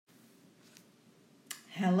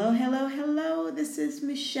Hello, hello, hello. This is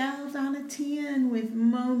Michelle Donatian with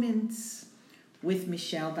Moments with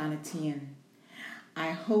Michelle Donatian.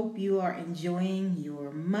 I hope you are enjoying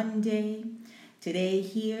your Monday. Today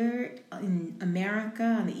here in America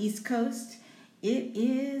on the East Coast, it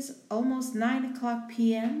is almost 9 o'clock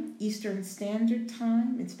p.m. Eastern Standard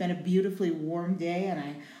Time. It's been a beautifully warm day, and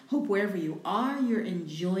I hope wherever you are, you're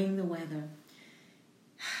enjoying the weather.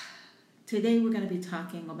 Today we're going to be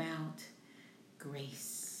talking about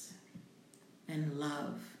grace and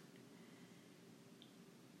love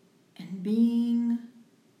and being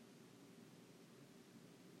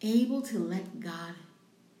able to let God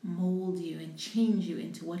mold you and change you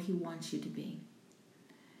into what He wants you to be.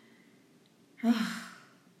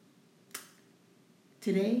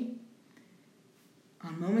 Today,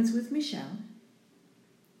 on Moments with Michelle,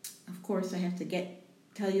 of course I have to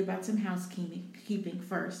tell you about some housekeeping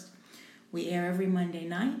first. We air every Monday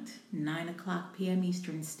night, 9 o'clock p.m.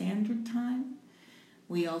 Eastern Standard Time.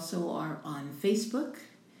 We also are on Facebook,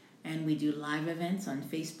 and we do live events on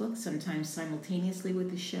Facebook, sometimes simultaneously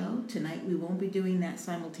with the show. Tonight we won't be doing that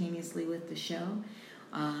simultaneously with the show,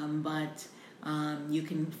 but you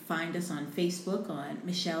can find us on Facebook on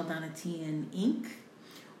Michelle Donatian Inc.,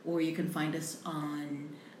 or you can find us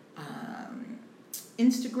on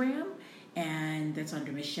Instagram, and that's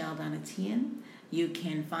under Michelle Donatian. You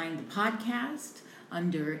can find the podcast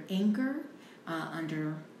under Anchor,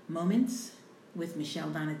 under Moments with Michelle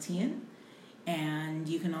Donatian. And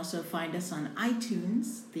you can also find us on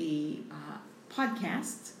iTunes, the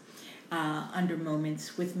podcast, under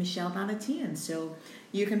Moments with Michelle Donatian. So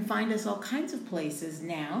you can find us all kinds of places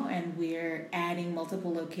now, and we're adding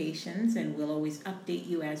multiple locations, and we'll always update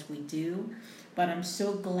you as we do. But I'm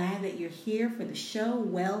so glad that you're here for the show.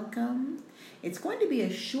 Welcome. It's going to be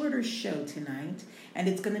a shorter show tonight, and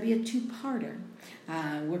it's going to be a two-parter.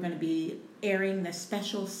 We're going to be airing the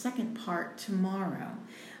special second part tomorrow.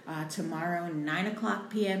 Tomorrow, 9 o'clock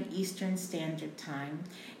p.m. Eastern Standard Time.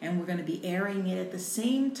 And we're going to be airing it at the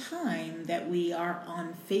same time that we are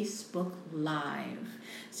on Facebook Live.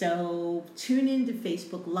 So tune in to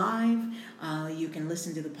Facebook Live. You can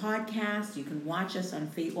listen to the podcast. You can watch us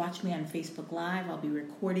watch me on Facebook Live. I'll be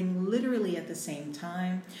recording literally at the same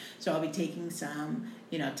time. So I'll be taking some,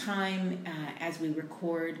 time as I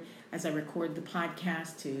record the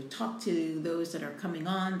podcast to talk to those that are coming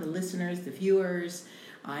on, the listeners, the viewers.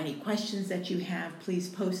 Any questions that you have, please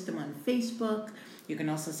post them on Facebook. You can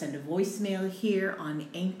also send a voicemail here on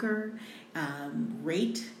Anchor.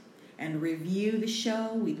 Rate and review the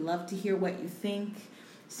show. We'd love to hear what you think.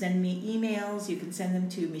 Send me emails. You can send them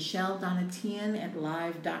to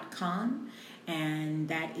michelledonatian@live.com. And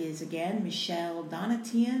that is, again,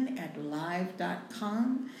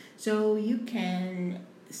 michelledonatian@live.com. So you can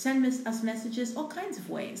send us messages all kinds of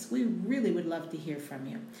ways. We really would love to hear from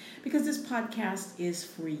you, because this podcast is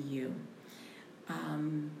for you.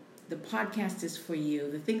 The podcast is for you.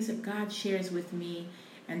 The things that God shares with me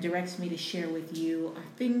and directs me to share with you are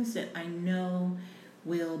things that I know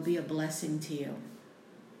will be a blessing to you.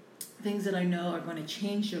 Things that I know are going to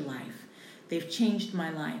change your life. They've changed my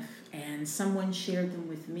life, and someone shared them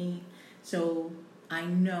with me. So I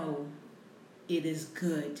know it is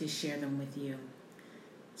good to share them with you.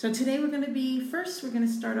 So today we're going to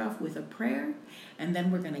start off with a prayer, and then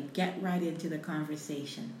we're going to get right into the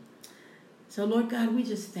conversation. So Lord God, we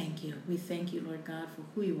just thank you. We thank you, Lord God, for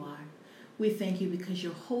who you are. We thank you because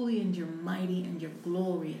you're holy and you're mighty and you're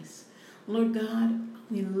glorious. Lord God,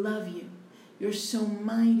 we love you. You're so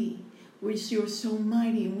mighty. You're so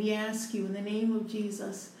mighty, and we ask you in the name of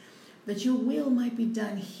Jesus that your will might be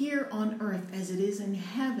done here on earth as it is in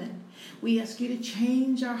heaven. We ask you to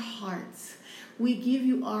change our hearts. We give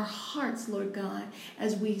you our hearts, Lord God,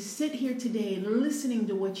 as we sit here today listening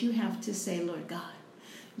to what you have to say, Lord God.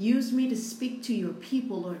 Use me to speak to your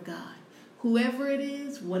people, Lord God. Whoever it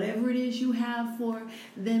is, whatever it is you have for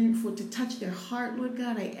them to touch their heart, Lord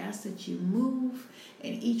God, I ask that you move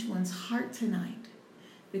in each one's heart tonight.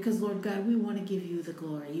 Because, Lord God, we want to give you the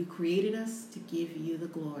glory. You created us to give you the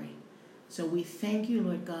glory. So we thank you,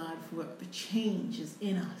 Lord God, for the changes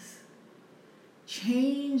in us.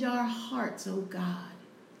 Change our hearts, oh God.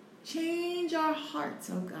 Change our hearts,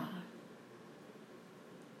 oh God.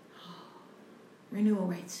 Renew a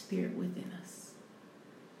right spirit within us.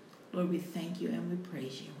 Lord, we thank you and we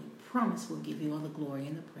praise you. We promise we'll give you all the glory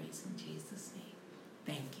and the praise in Jesus' name.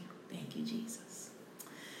 Thank you. Thank you, Jesus.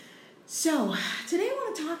 So, today I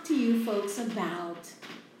want to talk to you folks about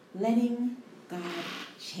letting God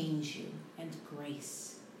change you and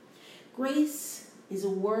grace. Grace is a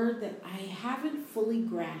word that I haven't fully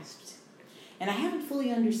grasped. And I haven't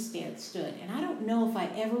fully understood, and I don't know if I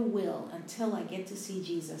ever will until I get to see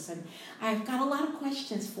Jesus. And I've got a lot of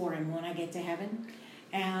questions for him when I get to heaven,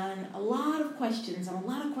 and a lot of questions, and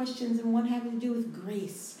one having to do with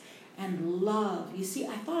grace and love. You see,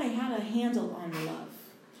 I thought I had a handle on love.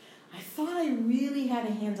 I thought I really had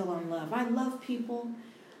a handle on love. I love people.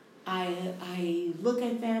 I look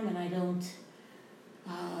at them and I don't,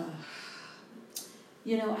 I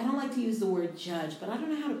don't like to use the word judge, but I don't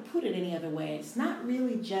know how to put it any other way. It's not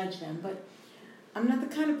really judge them, but I'm not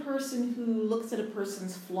the kind of person who looks at a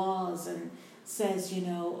person's flaws and says,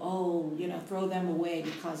 throw them away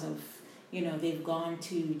because of, they've gone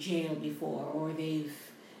to jail before, or they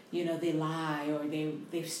lie, or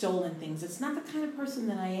they've stolen things. It's not the kind of person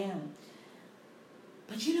that I am.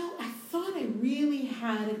 But I thought I really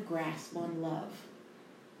had a grasp on love.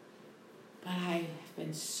 But I have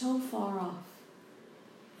been so far off.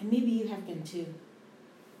 And maybe you have been too.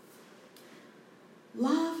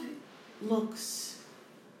 Love looks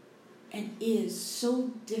and is so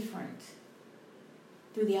different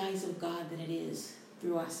through the eyes of God than it is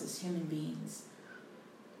through us as human beings.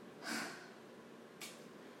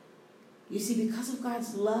 You see, because of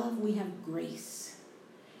God's love, we have grace.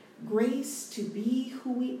 Grace to be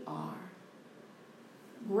who we are.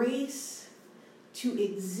 Grace to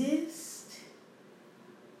exist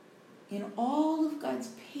in all of God's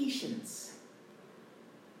patience.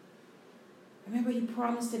 Remember, he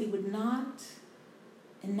promised that he would not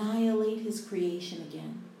annihilate his creation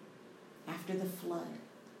again after the flood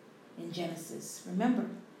in Genesis. Remember,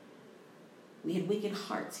 we had wicked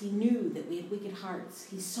hearts. He knew that we had wicked hearts.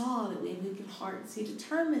 He saw that we had wicked hearts. He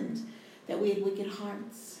determined that we had wicked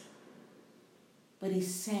hearts. But he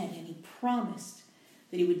said and he promised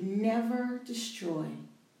that he would never destroy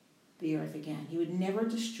the earth again. He would never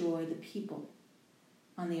destroy the people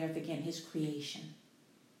on the earth again, his creation.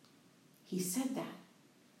 He said that.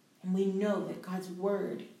 And we know that God's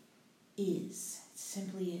word is. It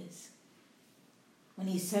simply is. When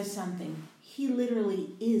he says something, he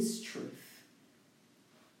literally is truth.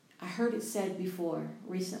 I heard it said before.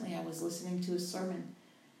 Recently I was listening to a sermon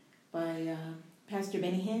by Pastor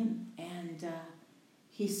Benny Hinn, and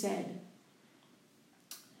he said,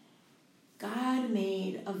 God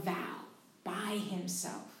made a vow by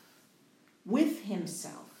himself, with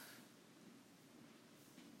himself.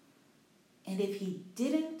 And if he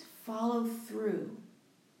didn't follow through,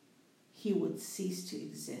 he would cease to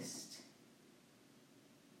exist.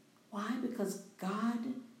 Why? Because God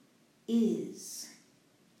is,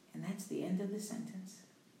 and that's the end of the sentence.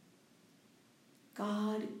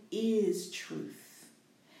 God is truth.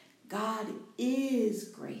 God is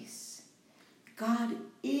grace. God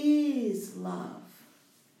is love.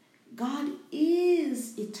 God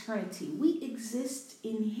is eternity. We exist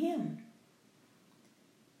in him.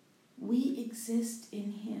 We exist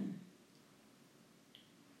in him.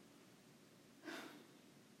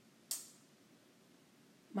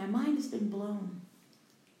 My mind has been blown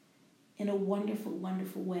in a wonderful,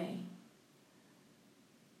 wonderful way.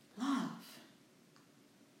 Love.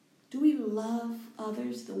 Do we love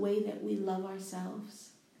others the way that we love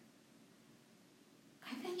ourselves?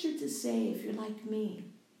 I venture to say, if you're like me,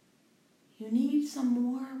 you need some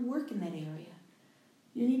more work in that area.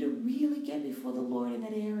 You need to really get before the Lord in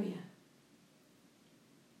that area.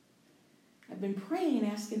 I've been praying,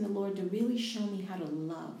 asking the Lord to really show me how to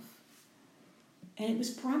love. And it was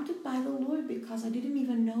prompted by the Lord because I didn't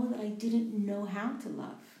even know that I didn't know how to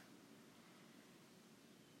love.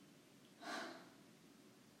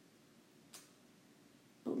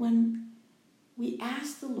 But when we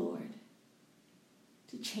ask the Lord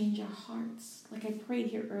to change our hearts, like I prayed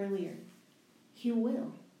here earlier, he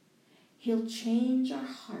will. He'll change our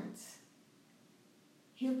hearts.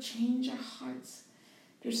 He'll change our hearts.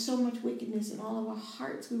 There's so much wickedness in all of our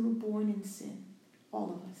hearts. We were born in sin.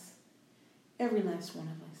 All of us. Every last one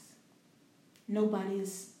of us. Nobody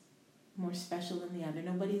is more special than the other.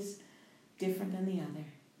 Nobody's different than the other.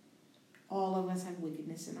 All of us have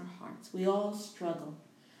wickedness in our hearts. We all struggle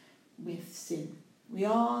with sin. We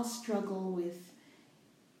all struggle with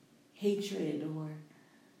hatred or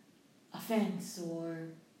offense or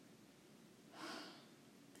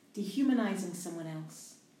dehumanizing someone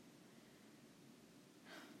else.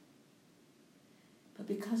 But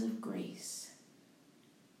because of grace,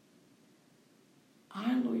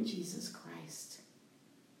 our Lord Jesus Christ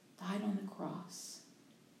died on the cross,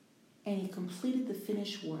 and he completed the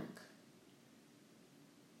finished work.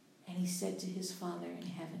 And he said to his Father in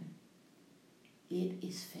heaven, it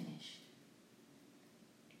is finished.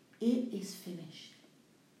 It is finished.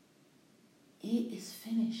 It is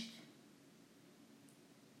finished.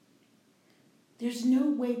 There's no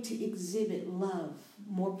way to exhibit love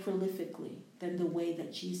more prolifically than the way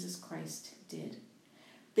that Jesus Christ did.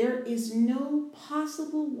 There is no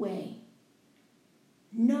possible way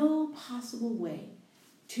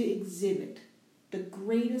to exhibit the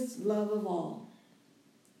greatest love of all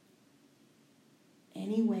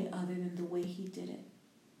any way other than the way he did it.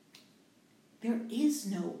 There is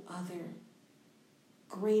no other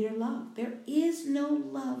greater love. There is no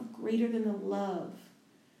love greater than the love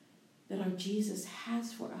that our Jesus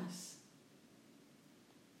has for us.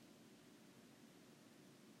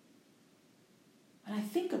 When I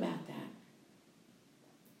think about that,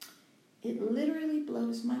 it literally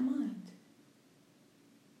blows my mind.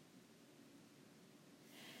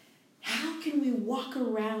 How can we walk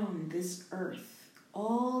around this earth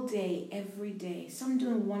all day, every day, some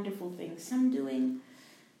doing wonderful things, some doing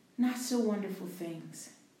not so wonderful things,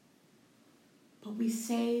 but we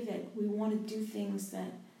say that we want to do things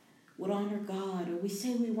that would honor God, or we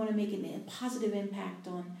say we want to make a positive impact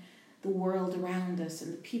on the world around us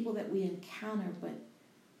and the people that we encounter, but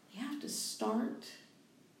we have to start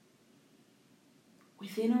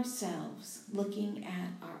within ourselves, looking at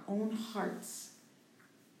our own hearts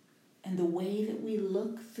and the way that we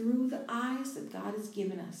look through the eyes that God has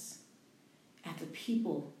given us at the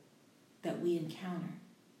people that we encounter.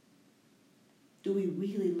 Do we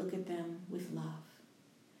really look at them with love?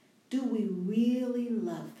 Do we really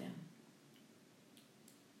love them?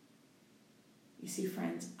 You see,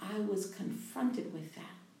 friends, I was confronted with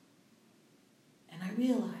that. And I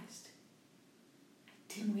realized I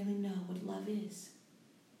didn't really know what love is.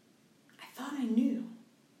 I thought I knew.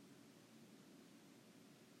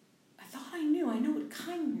 I know what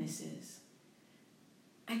kindness is.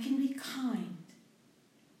 I can be kind.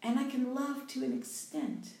 And I can love to an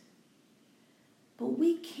extent. But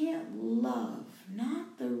we can't love,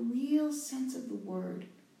 not the real sense of the word,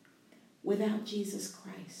 without Jesus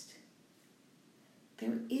Christ.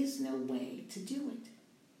 There is no way to do it.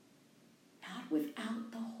 Not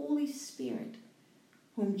without the Holy Spirit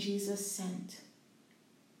whom Jesus sent.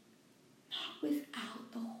 Not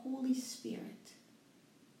without the Holy Spirit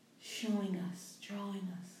showing us, drawing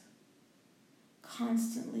us,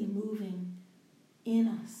 constantly moving in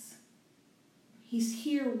us. He's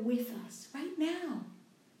here with us right now.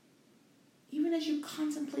 Even as you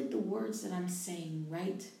contemplate the words that I'm saying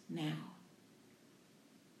right now,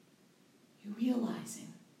 you're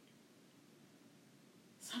realizing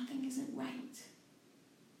something isn't right.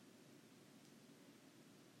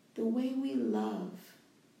 The way we love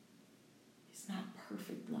is not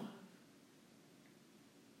perfect love.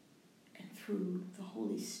 And through the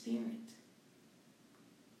Holy Spirit,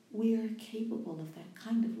 we are capable of that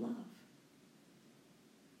kind of love.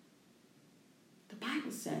 The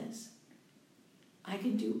Bible says, I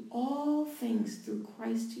can do all things through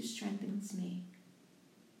Christ who strengthens me.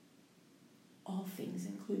 All things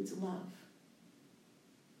includes love.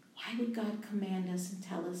 Why would God command us and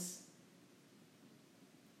tell us?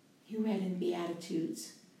 You read in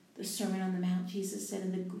Beatitudes, the Sermon on the Mount, Jesus said,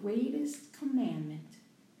 and the greatest commandment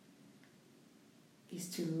is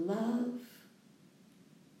to love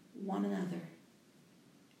one another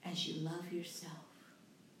as you love yourself.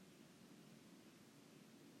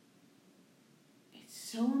 It's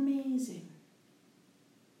so amazing.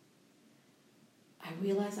 I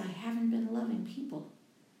realize I haven't been loving people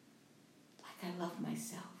like I love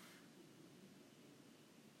myself.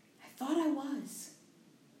 I thought I was,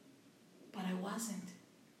 but I wasn't.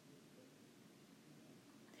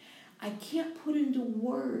 I can't put into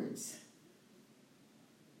words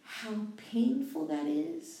how painful that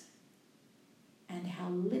is and how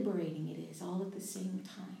liberating it is all at the same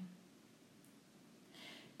time.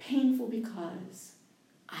 Painful because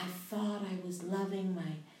I thought I was loving my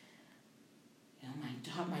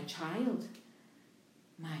child,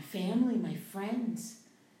 my family, my friends,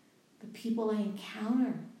 the people I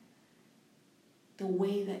encounter, the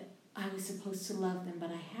way that I was supposed to love them, but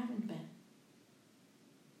I haven't been.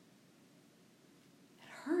 It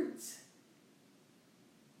hurts.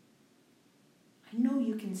 I know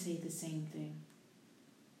you can say the same thing.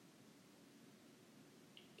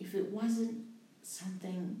 If it wasn't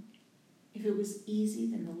something, if it was easy,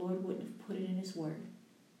 then the Lord wouldn't have put it in His Word.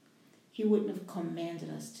 He wouldn't have commanded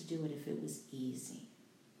us to do it if it was easy.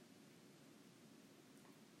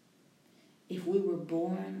 If we were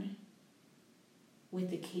born with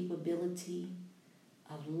the capability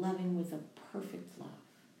of loving with a perfect love,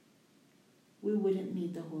 we wouldn't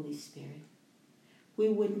need the Holy Spirit. We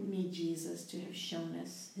wouldn't need Jesus to have shown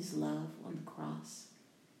us His love on the cross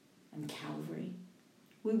and Calvary.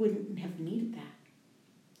 We wouldn't have needed that.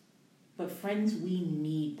 But friends, we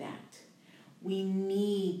need that. We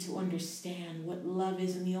need to understand what love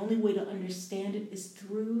is, and the only way to understand it is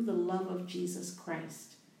through the love of Jesus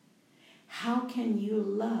Christ. How can you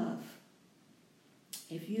love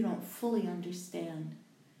if you don't fully understand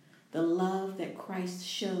the love that Christ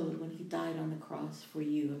showed when he died on the cross for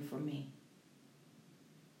you and for me?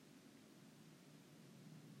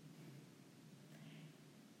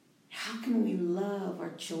 How can we love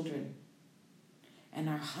our children and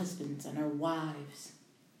our husbands and our wives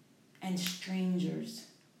and strangers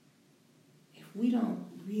if we don't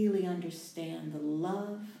really understand the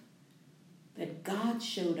love that God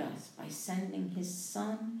showed us by sending his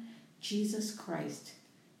Son, Jesus Christ,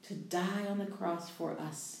 to die on the cross for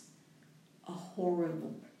us? A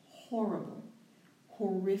horrible, horrible,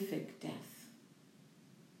 horrific death.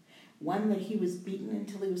 One that he was beaten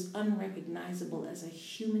until he was unrecognizable as a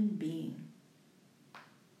human being.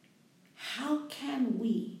 How can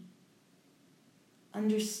we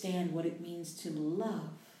understand what it means to love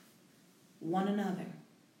one another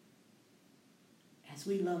as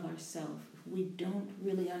we love ourselves if we don't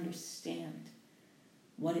really understand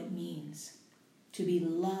what it means to be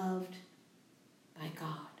loved by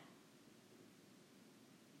God?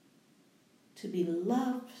 To be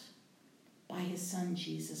loved by his Son,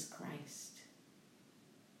 Jesus Christ,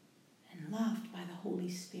 and loved by the Holy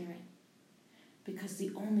Spirit, because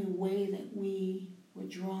the only way that we were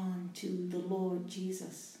drawn to the Lord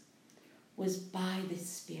Jesus was by the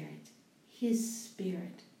Spirit. His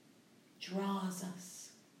Spirit draws us,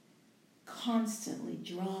 constantly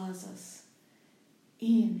draws us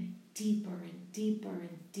in deeper and deeper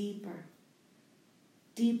and deeper,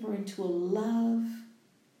 deeper into a love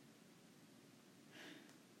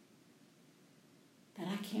that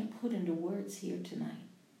I can't put into words here tonight.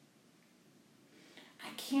 I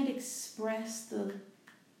can't express the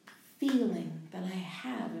feeling that I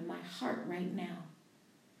have in my heart right now.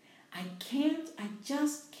 I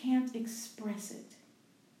just can't express it.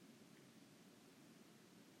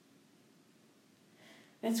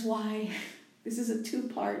 That's why this is a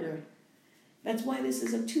two-parter. That's why this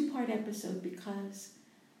is a two-part episode, because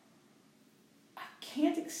I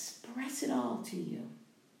can't express it all to you.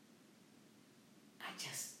 I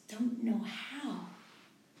just don't know how.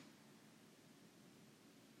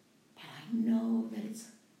 But I know that it's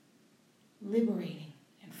liberating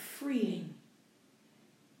and freeing.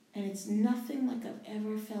 And it's nothing like I've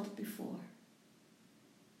ever felt before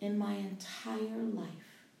in my entire life.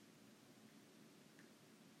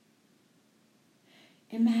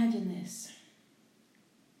 Imagine this.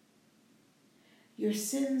 Your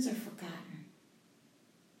sins are forgotten.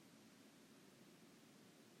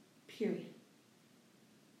 Period.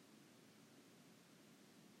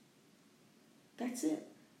 That's it.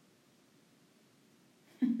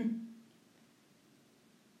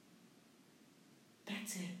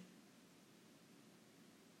 That's it.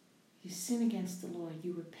 You sin against the Lord,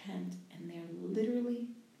 you repent, and they're literally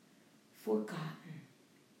forgotten.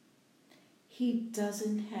 He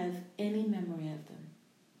doesn't have any memory of them.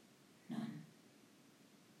 None.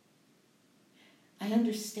 I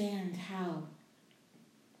understand how.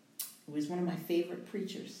 It was one of my favorite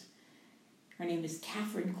preachers. Her name is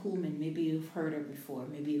Kathryn Kuhlman. Maybe you've heard her before.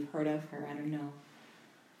 Maybe you've heard of her. I don't know.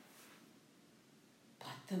 But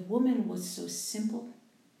the woman was so simple.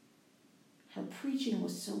 Her preaching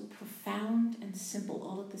was so profound and simple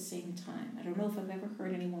all at the same time. I don't know if I've ever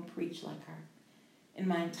heard anyone preach like her in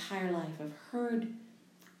my entire life. I've heard,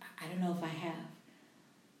 I don't know if I have.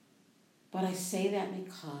 But I say that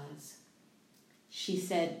because she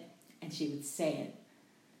said, and she would say it,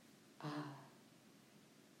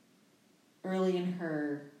 early in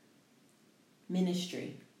her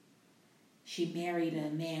ministry, she married a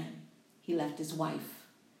man. He left his wife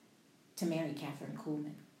to marry Kathryn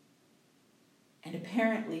Kuhlman. And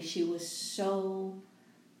apparently she was so,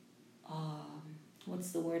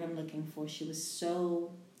 what's the word I'm looking for? She was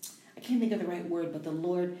so, I can't think of the right word, but the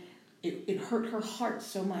Lord, it hurt her heart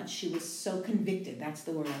so much. She was so convicted. That's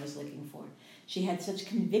the word I was looking for. She had such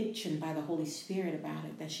conviction by the Holy Spirit about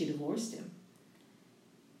it that she divorced him.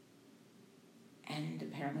 And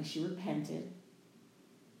apparently she repented.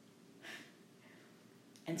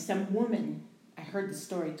 And some woman, I heard the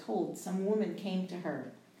story told, some woman came to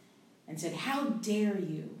her and said, "How dare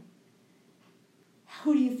you?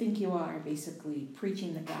 Who do you think you are?" Basically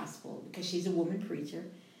preaching the gospel, because she's a woman preacher,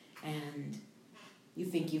 and you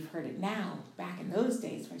think you've heard it now. Back in those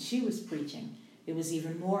days when she was preaching, it was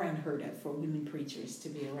even more unheard of for women preachers to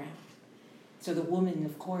be around. So the woman,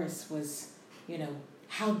 of course, was,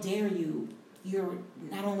 how dare you?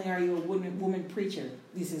 Not only are you a woman preacher,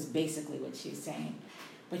 this is basically what she's saying,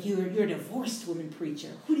 but you're a divorced woman preacher.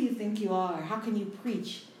 Who do you think you are? How can you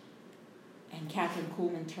preach And Catherine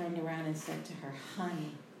Kuhlman turned around and said to her,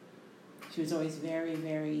 honey, she was always very,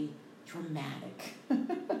 very dramatic.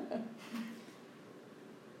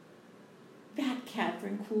 That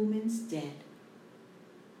Catherine Kuhlman's dead.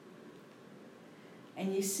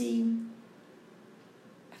 And you see,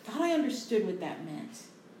 I thought I understood what that meant.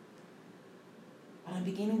 But I'm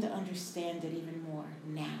beginning to understand it even more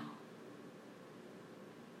now.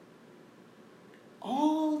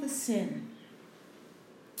 All the sin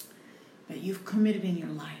that you've committed in your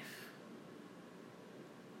life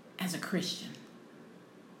as a Christian,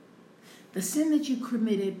 the sin that you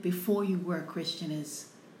committed before you were a Christian is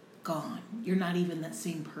gone. You're not even that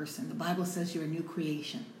same person. The Bible says you're a new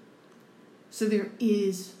creation. So there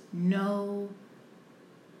is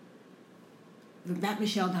that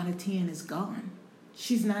Michelle Donatien is gone.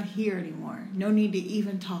 She's not here anymore. No need to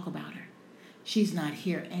even talk about her. She's not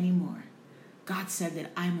here anymore. God said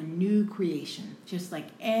that I'm a new creation, just like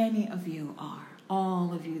any of you are.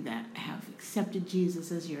 All of you that have accepted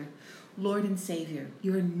Jesus as your Lord and Savior,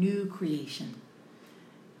 you're a new creation.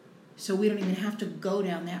 So we don't even have to go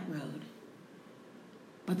down that road.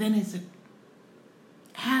 But then as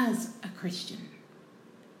a Christian,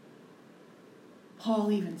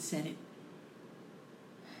 Paul even said it,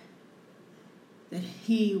 that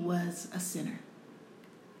he was a sinner,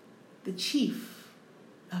 the chief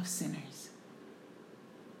of sinners.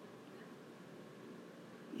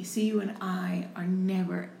 You see, you and I are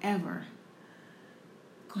never, ever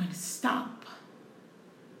going to stop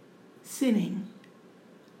sinning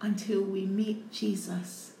until we meet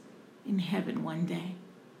Jesus in heaven one day.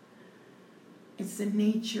 It's the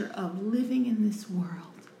nature of living in this world.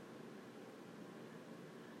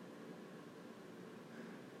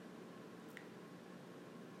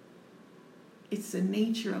 It's the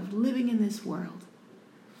nature of living in this world.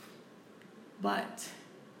 But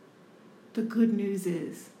the good news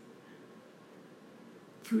is,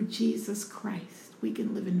 through Jesus Christ, we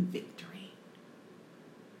can live in victory.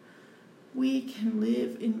 We can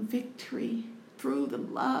live in victory through the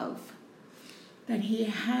love that He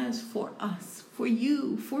has for us, for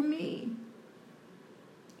you, for me.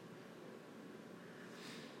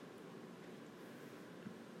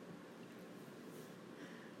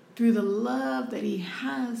 Through the love that He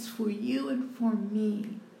has for you and for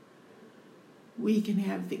me, we can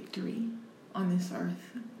have victory on this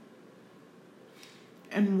earth.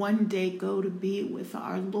 And one day go to be with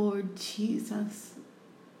our Lord Jesus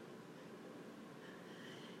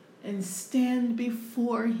and stand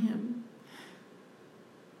before Him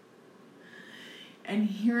and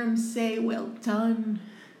hear Him say, well done,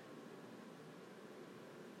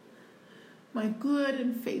 my good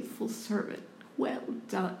and faithful servant. Well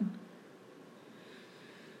done.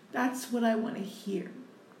 That's what I want to hear.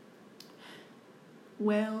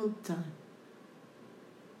 Well done.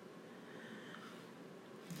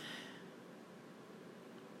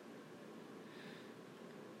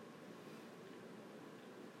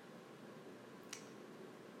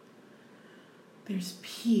 There's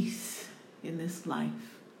peace in this life.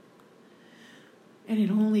 And it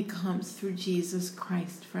only comes through Jesus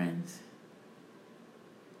Christ, friends.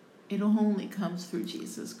 It only comes through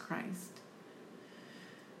Jesus Christ.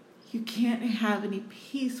 You can't have any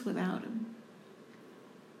peace without Him.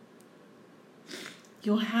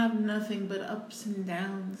 You'll have nothing but ups and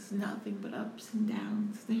downs, nothing but ups and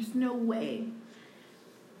downs. There's no way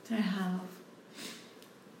to have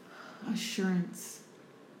assurance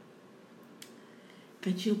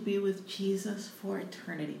that you'll be with Jesus for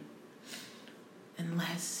eternity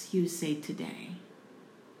unless you say today.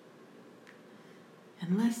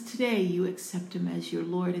 Unless today you accept Him as your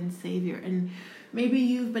Lord and Savior. And maybe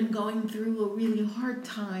you've been going through a really hard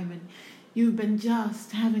time and you've been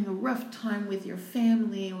just having a rough time with your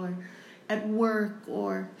family or at work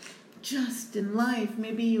or just in life.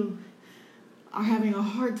 Maybe you are having a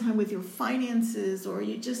hard time with your finances, or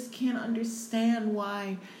you just can't understand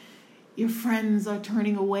why your friends are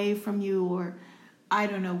turning away from you, or I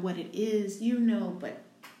don't know what it is, you know, but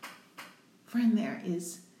friend, there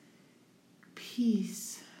is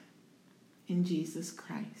peace in Jesus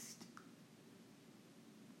Christ.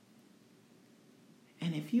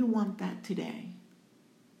 And if you want that today,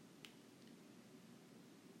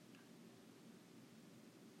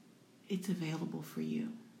 it's available for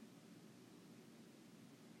you.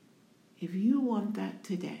 If you want that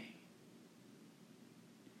today,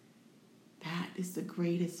 that is the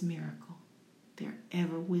greatest miracle there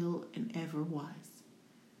ever will and ever was.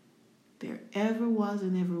 There ever was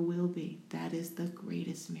and ever will be. That is the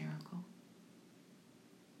greatest miracle.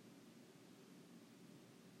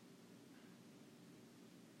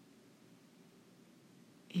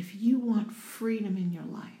 If you want freedom in your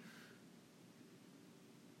life,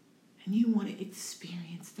 and you want to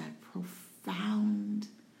experience that profound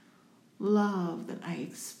love that I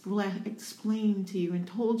explained to you and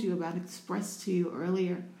told you about, expressed to you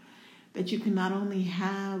earlier, that you can not only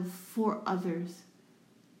have for others,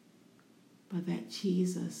 but that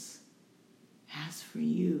Jesus has for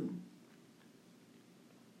you.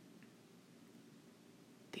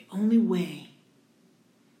 The only way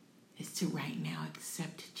is to right now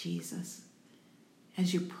accept Jesus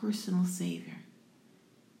as your personal Savior.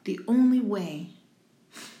 The only way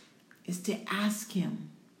is to ask Him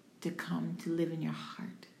to come to live in your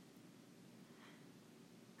heart.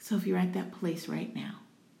 So if you're at that place right now,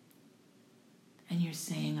 and you're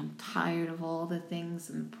saying, I'm tired of all the things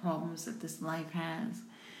and problems that this life has,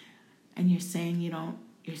 and you're saying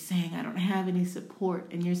I don't have any support,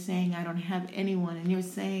 and you're saying I don't have anyone, and you're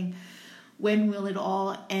saying, when will it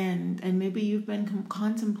all end? And maybe you've been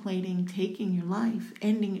contemplating taking your life,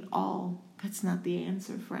 ending it all. That's not the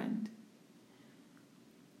answer, friend.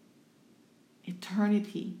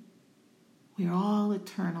 Eternity. We're all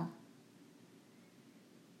eternal.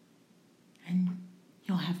 And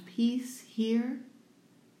you'll have peace here,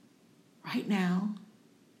 right now,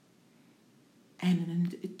 and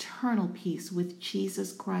an eternal peace with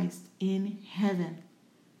Jesus Christ in heaven.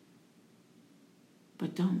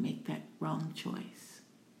 But don't make that wrong choice.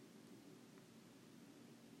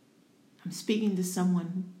 I'm speaking to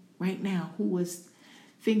someone right now who was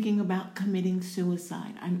thinking about committing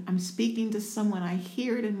suicide. I'm speaking to someone, I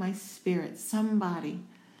hear it in my spirit, somebody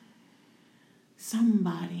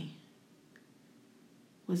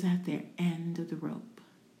was at their end of the rope.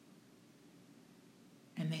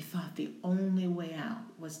 And they thought the only way out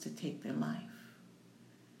was to take their life.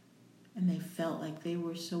 And they felt like they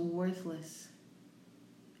were so worthless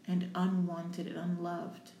and unwanted and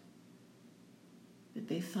unloved that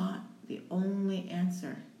they thought the only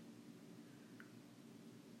answer,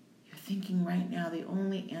 you're thinking right now, the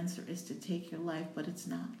only answer is to take your life, but it's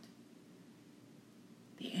not.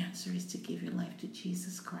 The answer is to give your life to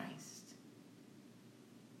Jesus Christ.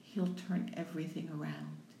 He'll turn everything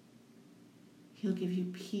around. He'll give you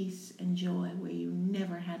peace and joy where you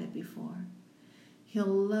never had it before. He'll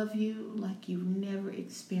love you like you've never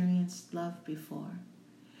experienced love before.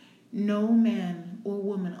 No man or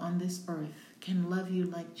woman on this earth can love you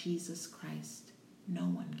like Jesus Christ. No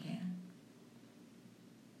one can.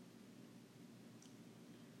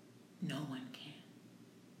 No one can.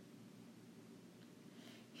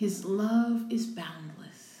 His love is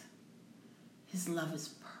boundless. His love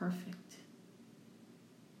is perfect.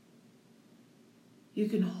 You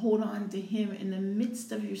can hold on to Him in the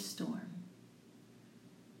midst of your storm.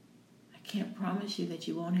 I can't promise you that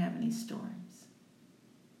you won't have any storms,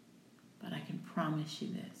 but I can promise you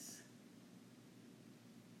this,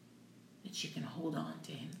 that you can hold on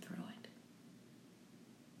to Him through it.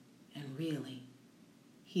 And really,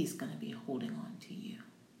 He's going to be holding on to you.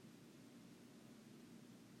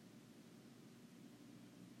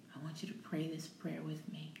 I want you to pray this prayer with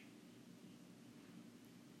me.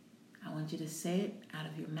 I want you to say it out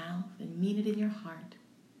of your mouth and mean it in your heart.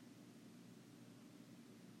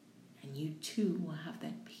 And you too will have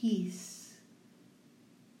that peace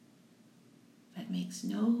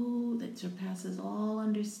that surpasses all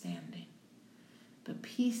understanding. The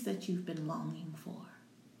peace that you've been longing for.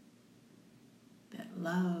 That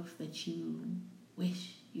love that you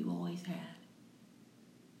wish you always had.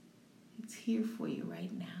 It's here for you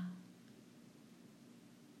right now.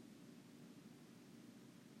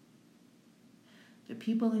 The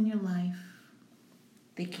people in your life,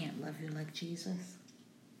 they can't love you like Jesus.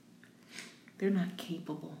 They're not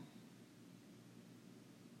capable.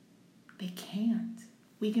 They can't.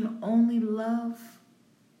 We can only love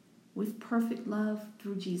with perfect love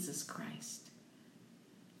through Jesus Christ.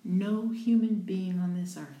 No human being on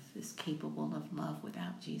this earth is capable of love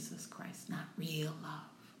without Jesus Christ. Not real love.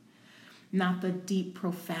 Not the deep,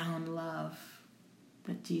 profound love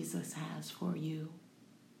that Jesus has for you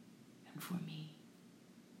and for me.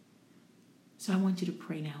 So I want you to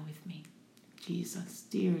pray now with me. Jesus,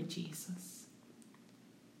 dear Jesus,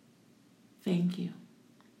 thank you.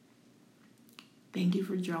 Thank you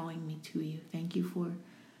for drawing me to you. Thank you for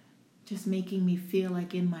just making me feel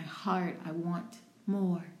like in my heart I want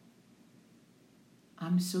more.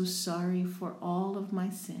 I'm so sorry for all of my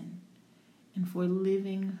sin and for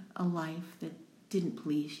living a life that didn't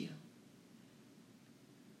please you.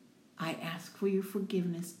 I ask for your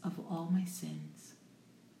forgiveness of all my sins.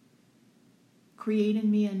 Create in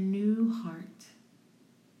me a new heart.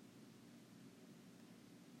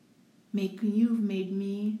 You've made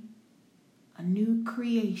me a new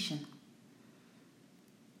creation,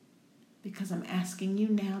 because I'm asking you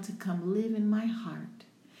now to come live in my heart.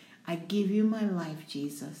 I give you my life,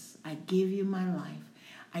 Jesus. I give you my life.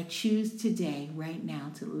 I choose today, right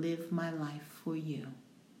now, to live my life for you.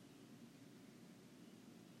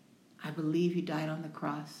 I believe you died on the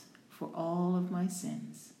cross for all of my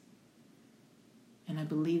sins. And I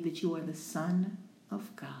believe that you are the Son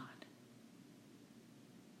of God.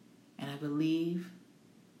 And I believe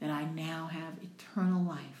that I now have eternal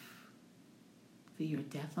life through your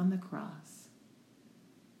death on the cross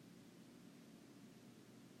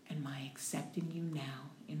and my accepting you now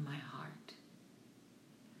in my heart.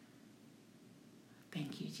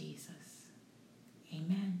 Thank you, Jesus.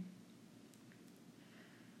 Amen.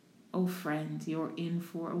 Oh, friend, you're in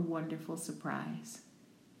for a wonderful surprise.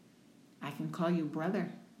 I can call you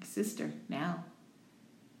brother, sister now.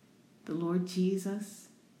 The Lord Jesus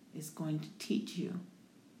is going to teach you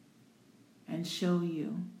and show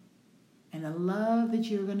you. And the love that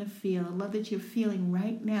you're going to feel, the love that you're feeling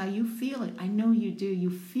right now, you feel it. I know you do. You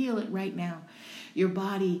feel it right now. Your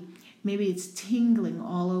body, maybe it's tingling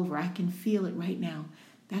all over. I can feel it right now.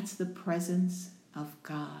 That's the presence of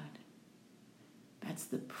God. That's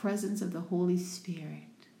the presence of the Holy Spirit.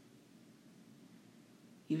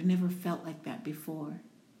 You've never felt like that before.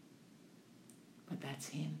 But that's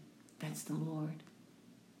Him. That's the Lord.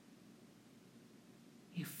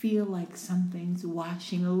 You feel like something's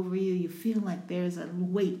washing over you. You feel like there's a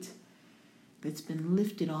weight that's been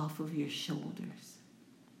lifted off of your shoulders.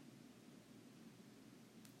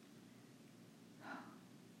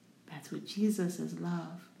 That's what Jesus'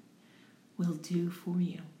 love will do for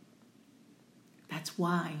you. That's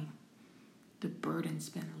why the burden's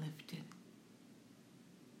been lifted.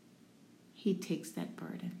 He takes that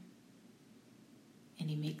burden and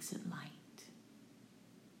He makes it light.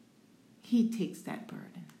 He takes that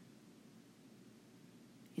burden.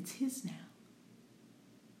 It's His now.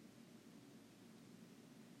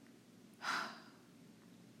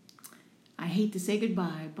 I hate to say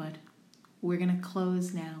goodbye, but we're going to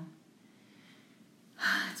close now.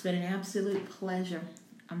 It's been an absolute pleasure.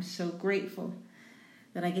 I'm so grateful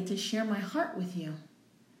that I get to share my heart with you.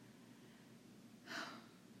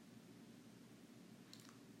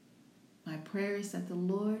 My prayer is that the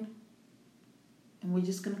Lord, and we're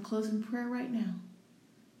just going to close in prayer right now.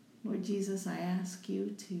 Lord Jesus, I ask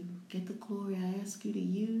you to get the glory. I ask you to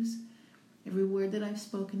use every word that I've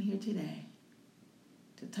spoken here today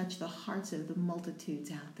to touch the hearts of the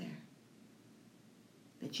multitudes out there,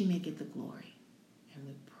 that you may get the glory. And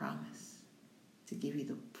we promise to give you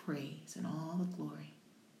the praise and all the glory.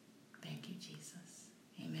 Thank you, Jesus.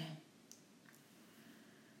 Amen.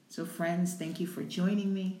 So friends, thank you for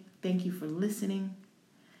joining me. Thank you for listening.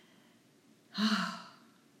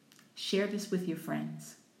 Share this with your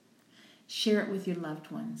friends. Share it with your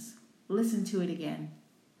loved ones. Listen to it again.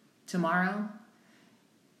 Tomorrow,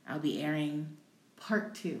 I'll be airing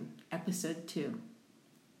part 2, episode 2.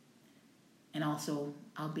 And also,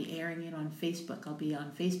 I'll be airing it on Facebook. I'll be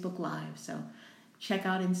on Facebook Live. So check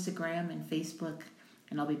out Instagram and Facebook,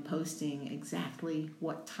 and I'll be posting exactly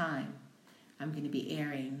what time I'm going to be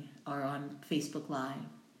airing or on Facebook Live.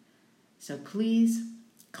 So please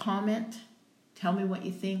comment. Tell me what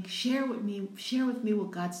you think. Share with me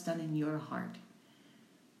what God's done in your heart.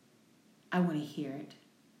 I want to hear it.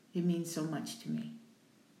 It means so much to me.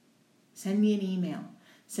 Send me an email.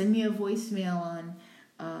 Send me a voicemail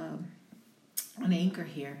on Anchor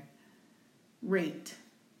here. Rate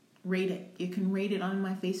it. You can rate it on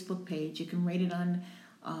my Facebook page. You can rate it on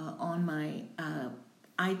my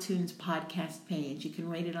iTunes podcast page. You can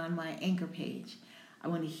rate it on my Anchor page. I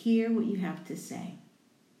want to hear what you have to say.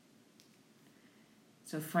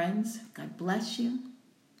 So friends, God bless you.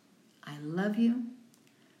 I love you.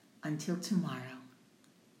 Until tomorrow.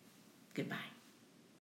 Goodbye.